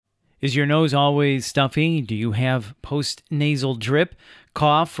Is your nose always stuffy? Do you have post-nasal drip,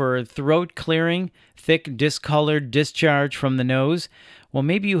 cough, or throat clearing, thick, discolored discharge from the nose? Well,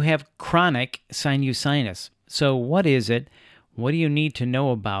 maybe you have chronic sinusitis. So what is it? What do you need to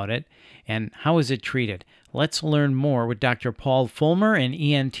know about it? And how is it treated? Let's learn more with Dr. Paul Fulmer, an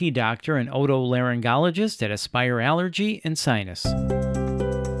ENT doctor and otolaryngologist at Aspire Allergy and Sinus.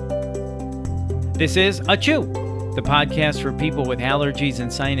 This is Achoo, the podcast for people with allergies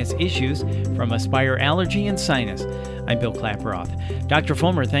and sinus issues from Aspire Allergy and Sinus. I'm Bill Klaproth. Dr.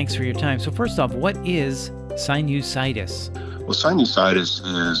 Fulmer, thanks for your time. So first off, what is sinusitis? Well, sinusitis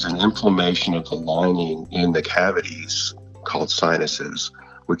is an inflammation of the lining in the cavities called sinuses,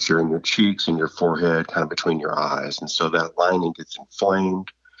 which are in your cheeks and your forehead, kind of between your eyes. And so that lining gets inflamed.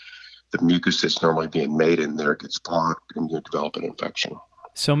 The mucus that's normally being made in there gets blocked, and you develop an infection.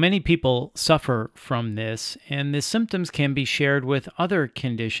 So many people suffer from this, and the symptoms can be shared with other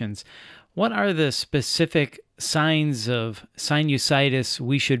conditions. What are the specific signs of sinusitis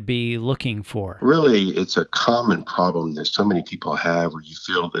we should be looking for? Really, it's a common problem that so many people have where you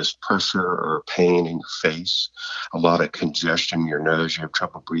feel this pressure or pain in your face, a lot of congestion in your nose, you have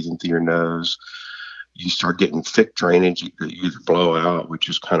trouble breathing through your nose. You start getting thick drainage that you either blow out, which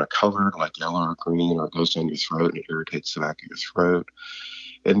is kind of colored like yellow or green, or it goes down your throat and it irritates the back of your throat.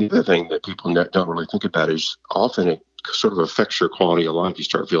 And the other thing that people don't really think about is often it sort of affects your quality of life. You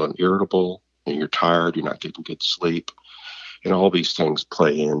start feeling irritable and you're tired, you're not getting good sleep. And all these things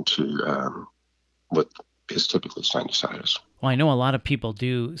play into what is typically sinusitis. Well, I know a lot of people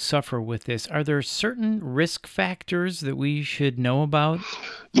do suffer with this. Are there certain risk factors that we should know about?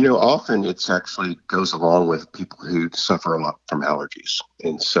 You know, often it's actually goes along with people who suffer a lot from allergies.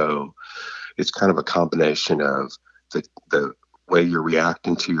 And so it's kind of a combination of the way you're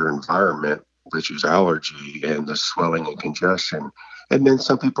reacting to your environment, which is allergy, and the swelling and congestion. And then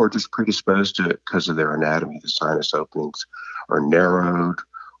some people are just predisposed to it because of their anatomy. The sinus openings are narrowed,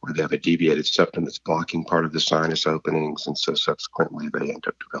 or they have a deviated septum that's blocking part of the sinus openings. And so subsequently they end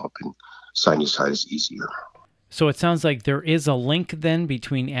up developing sinusitis easier. So it sounds like there is a link then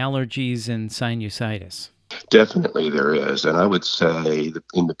between allergies and sinusitis. Definitely there is. And I would say that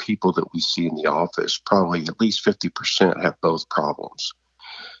in the people that we see in the office, probably at least 50% have both problems.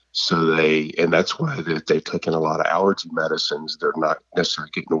 And that's why they've taken a lot of allergy medicines. They're not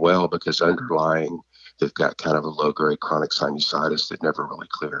necessarily getting well because underlying, they've got kind of a low-grade chronic sinusitis that never really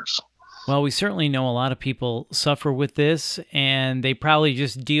clears. Well, we certainly know a lot of people suffer with this, and they probably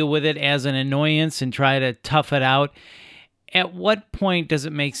just deal with it as an annoyance and try to tough it out. At what point does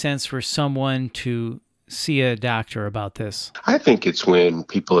it make sense for someone to see a doctor about this? I think it's when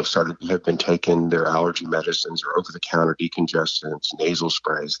people have been taking their allergy medicines or over-the-counter decongestants, nasal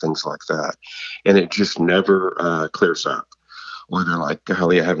sprays, things like that, and it just never clears up. Or they're like,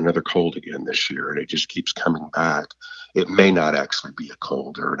 golly, I have another cold again this year, and it just keeps coming back. It may not actually be a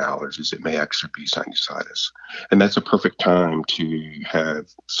cold or an allergies. It may actually be sinusitis. And that's a perfect time to have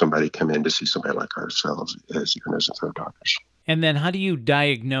somebody come in to see somebody like ourselves as ear, nose, and throat doctors. And then how do you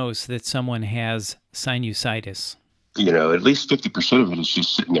diagnose that someone has sinusitis? You know, at least 50% of it is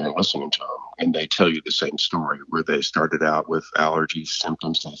just sitting there and listening to them. And they tell you the same story where they started out with allergy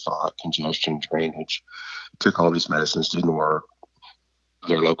symptoms, they thought, congestion, drainage, took all these medicines, didn't work.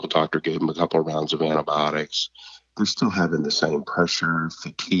 Their local doctor gave them a couple of rounds of antibiotics. They're still having the same pressure,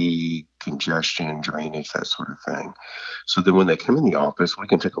 fatigue, congestion, drainage, that sort of thing. So then when they come in the office, we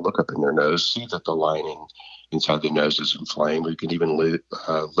can take a look up in their nose, see that the lining inside the nose is inflamed. We can even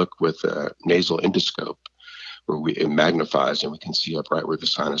look with a nasal endoscope where it magnifies and we can see up right where the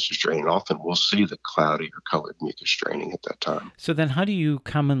sinus is draining. Often we'll see the cloudy or colored mucus draining at that time. So then how do you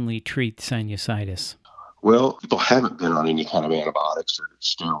commonly treat sinusitis? Well, people haven't been on any kind of antibiotics or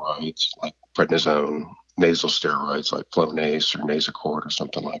steroids like prednisone, nasal steroids like Flonase or Nasacort or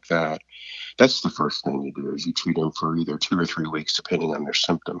something like that. That's the first thing you do is you treat them for either 2 or 3 weeks, depending on their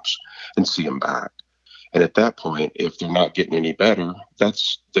symptoms, and see them back. And at that point, if they're not getting any better,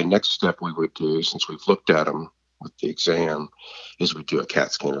 that's the next step we would do, since we've looked at them with the exam, is we do a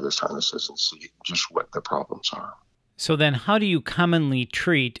CAT scan of their sinuses and see just what the problems are. So then how do you commonly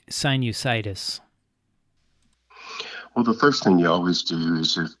treat sinusitis? Well, the first thing you always do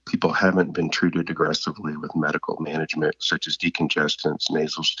is if people haven't been treated aggressively with medical management, such as decongestants,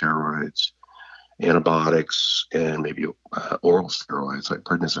 nasal steroids, antibiotics, and maybe oral steroids like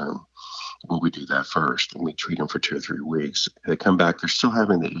prednisone, well, we do that first, and we treat them for 2 or 3 weeks. They come back, they're still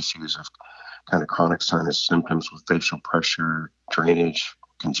having the issues of kind of chronic sinus symptoms with facial pressure, drainage,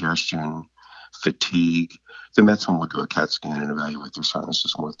 congestion, fatigue. Then that's when we'll do a CAT scan and evaluate their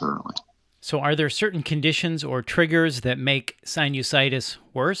sinuses more thoroughly. So are there certain conditions or triggers that make sinusitis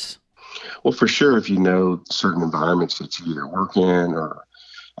worse? Well, for sure, if you know certain environments that you either work in or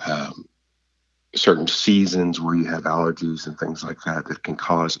um, certain seasons where you have allergies and things like that that can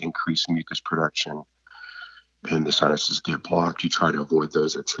cause increased mucus production and the sinuses get blocked, you try to avoid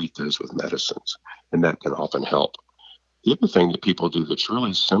those or treat those with medicines, and that can often help. The other thing that people do that's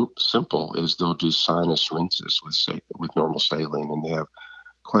really simple is they'll do sinus rinses with normal saline, and they have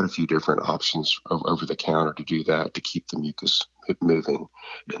quite a few different options over the counter to do that to keep the mucus moving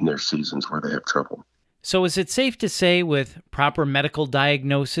in their seasons where they have trouble. So is it safe to say with proper medical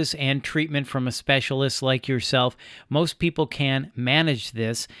diagnosis and treatment from a specialist like yourself, most people can manage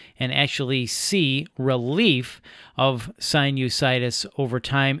this and actually see relief of sinusitis over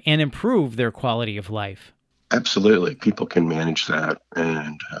time and improve their quality of life? Absolutely, people can manage that,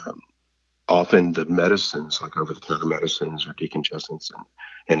 and often the medicines, like over-the-counter medicines or decongestants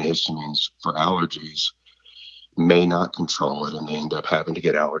and histamines for allergies, may not control it, and they end up having to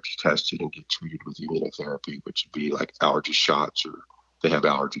get allergy tested and get treated with immunotherapy, which would be like allergy shots, or they have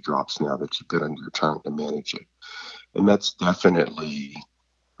allergy drops now that you put under your tongue to manage it. And that's definitely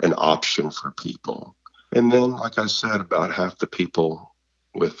an option for people. And then, like I said, about half the people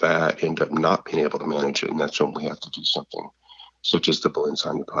with that end up not being able to manage it, and that's when we have to do something such as the balloon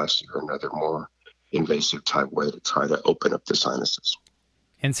sinuplasty or another more invasive type way to try to open up the sinuses.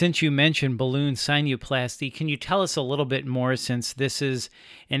 And since you mentioned balloon sinuplasty, can you tell us a little bit more, since this is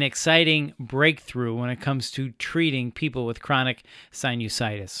an exciting breakthrough when it comes to treating people with chronic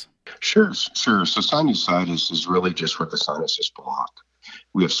sinusitis? Sure. So sinusitis is really just where the sinus is blocked.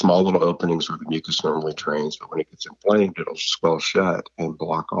 We have small little openings where the mucus normally drains, but when it gets inflamed, it'll swell shut and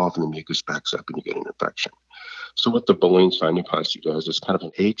block off, and the mucus backs up and you get an infection. So what the balloon sinuplasty does is kind of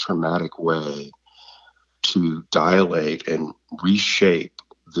an atraumatic way to dilate and reshape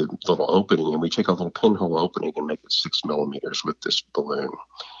the little opening, and we take a little pinhole opening and make it 6 millimeters with this balloon.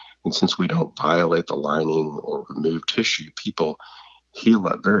 And since we don't violate the lining or remove tissue, people heal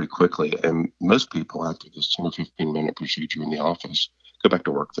up very quickly. And most people, after this 10 or 15-minute procedure in the office, go back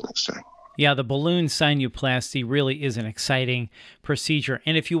to work the next day. Yeah, the balloon sinuplasty really is an exciting procedure.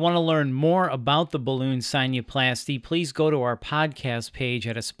 And if you want to learn more about the balloon sinuplasty, please go to our podcast page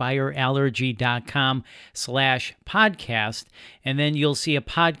at aspireallergy.com/podcast. And then you'll see a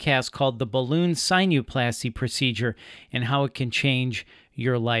podcast called The Balloon Sinuplasty Procedure and how it can change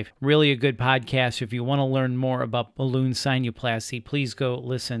your life. Really a good podcast. If you want to learn more about balloon sinuplasty, please go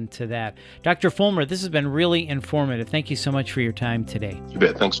listen to that. Dr. Fulmer, this has been really informative. Thank you so much for your time today. You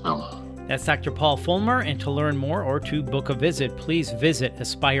bet. Thanks, Bill. That's Dr. Paul Fulmer, and to learn more or to book a visit, please visit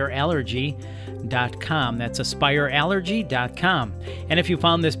aspireallergy.com. That's aspireallergy.com. And if you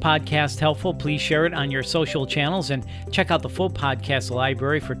found this podcast helpful, please share it on your social channels and check out the full podcast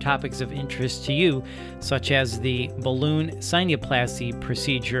library for topics of interest to you, such as the balloon sinuplasty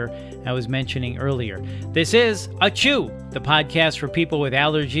procedure I was mentioning earlier. This is Achoo, the podcast for people with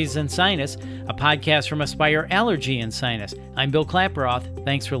allergies and sinus, a podcast from Aspire Allergy and Sinus. I'm Bill Klaproth.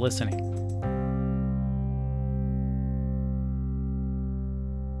 Thanks for listening.